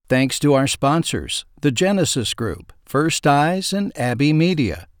Thanks to our sponsors, the Genesis Group, First Eyes, and Abbey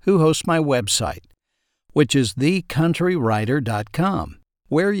Media, who host my website, which is thecountrywriter.com,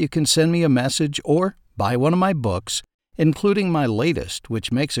 where you can send me a message or buy one of my books, including my latest, which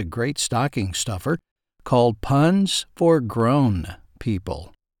makes a great stocking stuffer, called Puns for Grown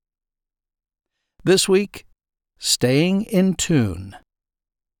People. This week, staying in tune.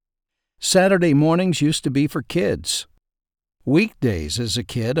 Saturday mornings used to be for kids. Weekdays as a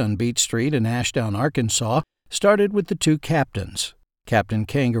kid on Beach Street in Ashdown, Arkansas, started with the two captains, Captain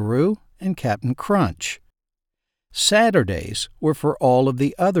Kangaroo and Captain Crunch. Saturdays were for all of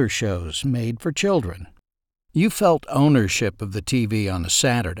the other shows made for children. You felt ownership of the TV on a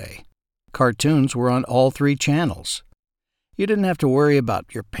Saturday. Cartoons were on all three channels. You didn't have to worry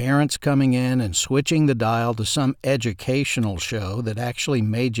about your parents coming in and switching the dial to some educational show that actually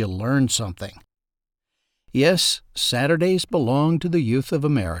made you learn something. Yes, Saturdays belonged to the youth of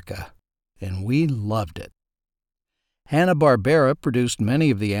America, and we loved it. Hanna-Barbera produced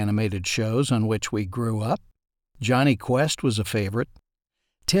many of the animated shows on which we grew up. Johnny Quest was a favorite.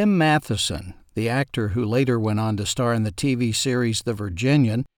 Tim Matheson, the actor who later went on to star in the TV series The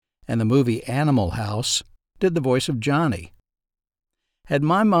Virginian and the movie Animal House, did the voice of Johnny. Had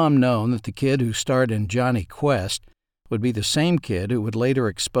my mom known that the kid who starred in Johnny Quest would be the same kid who would later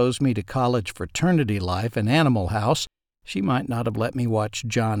expose me to college fraternity life and Animal House, she might not have let me watch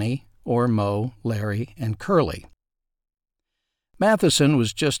Johnny or Moe, Larry, and Curly. Matheson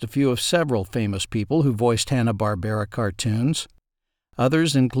was just a few of several famous people who voiced Hanna-Barbera cartoons.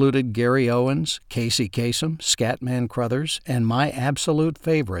 Others included Gary Owens, Casey Kasem, Scatman Crothers, and my absolute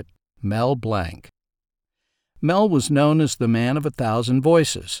favorite, Mel Blanc. Mel was known as the man of 1,000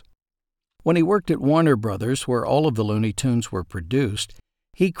 voices. When he worked at Warner Brothers, where all of the Looney Tunes were produced,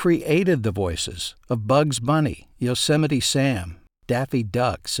 he created the voices of Bugs Bunny, Yosemite Sam, Daffy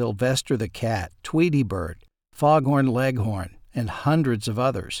Duck, Sylvester the Cat, Tweety Bird, Foghorn Leghorn, and hundreds of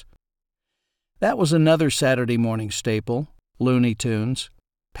others. That was another Saturday morning staple, Looney Tunes.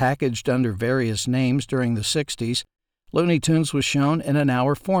 Packaged under various names during the 60s, Looney Tunes was shown in an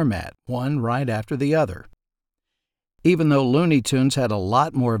hour format, one right after the other. Even though Looney Tunes had a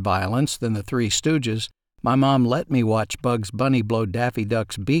lot more violence than the Three Stooges, my mom let me watch Bugs Bunny blow Daffy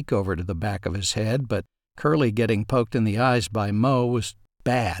Duck's beak over to the back of his head, but Curly getting poked in the eyes by Moe was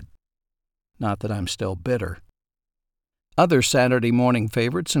bad. Not that I'm still bitter. Other Saturday morning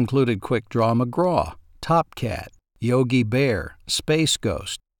favorites included Quick Draw McGraw, Top Cat, Yogi Bear, Space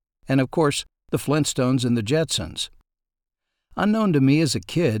Ghost, and of course, the Flintstones and the Jetsons. Unknown to me as a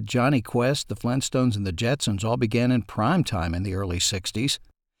kid, Johnny Quest, the Flintstones, and the Jetsons all began in prime time in the early 60s.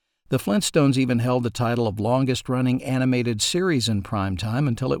 The Flintstones even held the title of longest-running animated series in prime time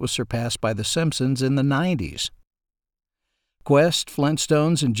until it was surpassed by The Simpsons in the 90s. Quest,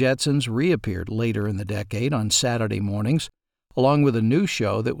 Flintstones, and Jetsons reappeared later in the decade on Saturday mornings, along with a new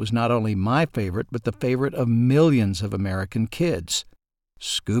show that was not only my favorite but the favorite of millions of American kids,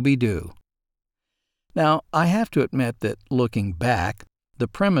 Scooby-Doo. Now, I have to admit that, looking back, the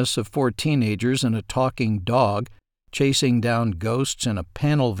premise of 4 teenagers and a talking dog chasing down ghosts in a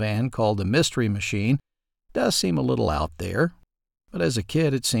panel van called the Mystery Machine does seem a little out there, but as a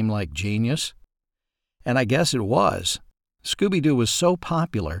kid it seemed like genius. And I guess it was. Scooby-Doo was so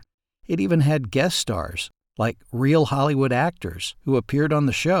popular, it even had guest stars, like real Hollywood actors who appeared on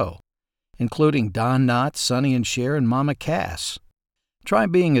the show, including Don Knotts, Sonny and Cher, and Mama Cass. Try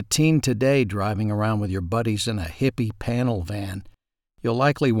being a teen today driving around with your buddies in a hippie panel van. You'll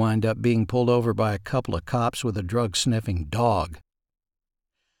likely wind up being pulled over by a couple of cops with a drug-sniffing dog.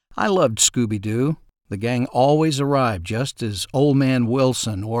 I loved Scooby-Doo. The gang always arrived just as Old Man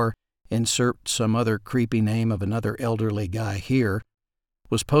Wilson, or insert some other creepy name of another elderly guy here,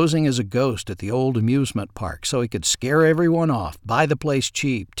 was posing as a ghost at the old amusement park so he could scare everyone off, buy the place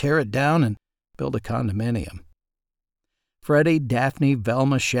cheap, tear it down, and build a condominium. Freddy, Daphne,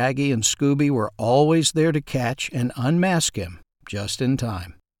 Velma, Shaggy, and Scooby were always there to catch and unmask him just in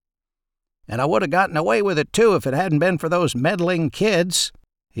time. "And I would have gotten away with it, too, if it hadn't been for those meddling kids,"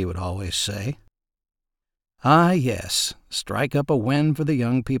 he would always say. Ah, yes, strike up a win for the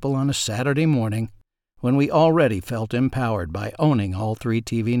young people on a Saturday morning when we already felt empowered by owning all 3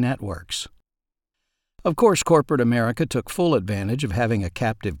 TV networks. Of course, corporate America took full advantage of having a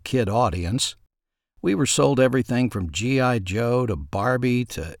captive kid audience. We were sold everything from G.I. Joe to Barbie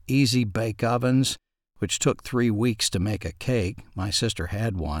to easy bake ovens, which took 3 weeks to make a cake, my sister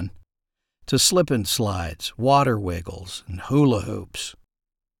had one, to slip and slides, water wiggles, and hula hoops.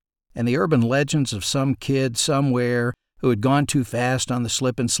 And the urban legends of some kid somewhere who had gone too fast on the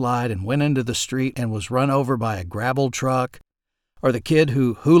slip and slide and went into the street and was run over by a gravel truck, Or the kid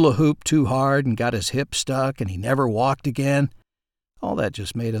who hula hooped too hard and got his hip stuck and he never walked again. All that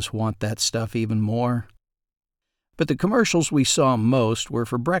just made us want that stuff even more. But the commercials we saw most were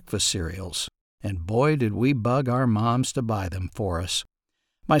for breakfast cereals, and boy did we bug our moms to buy them for us.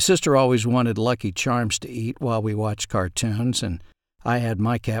 My sister always wanted Lucky Charms to eat while we watched cartoons, and I had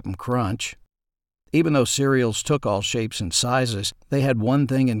my Cap'n Crunch. Even though cereals took all shapes and sizes, they had one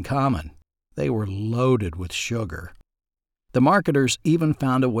thing in common. They were loaded with sugar. The marketers even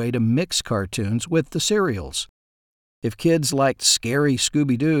found a way to mix cartoons with the cereals. If kids liked scary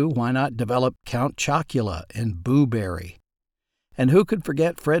Scooby-Doo, why not develop Count Chocula and Boo Berry? And who could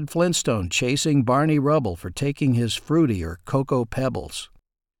forget Fred Flintstone chasing Barney Rubble for taking his Fruity or Cocoa Pebbles?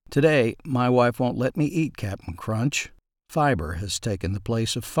 Today, my wife won't let me eat Cap'n Crunch. Fiber has taken the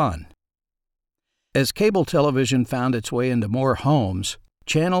place of fun. As cable television found its way into more homes,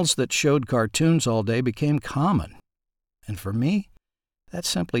 channels that showed cartoons all day became common. And for me, that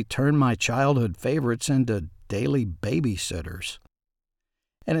simply turned my childhood favorites into daily babysitters.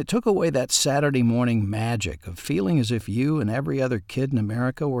 And it took away that Saturday morning magic of feeling as if you and every other kid in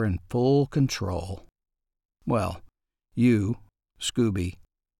America were in full control. Well, you, Scooby,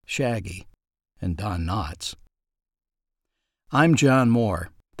 Shaggy, and Don Knotts. I'm John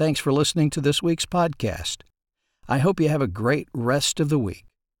Moore. Thanks for listening to this week's podcast. I hope you have a great rest of the week.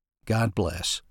 God bless.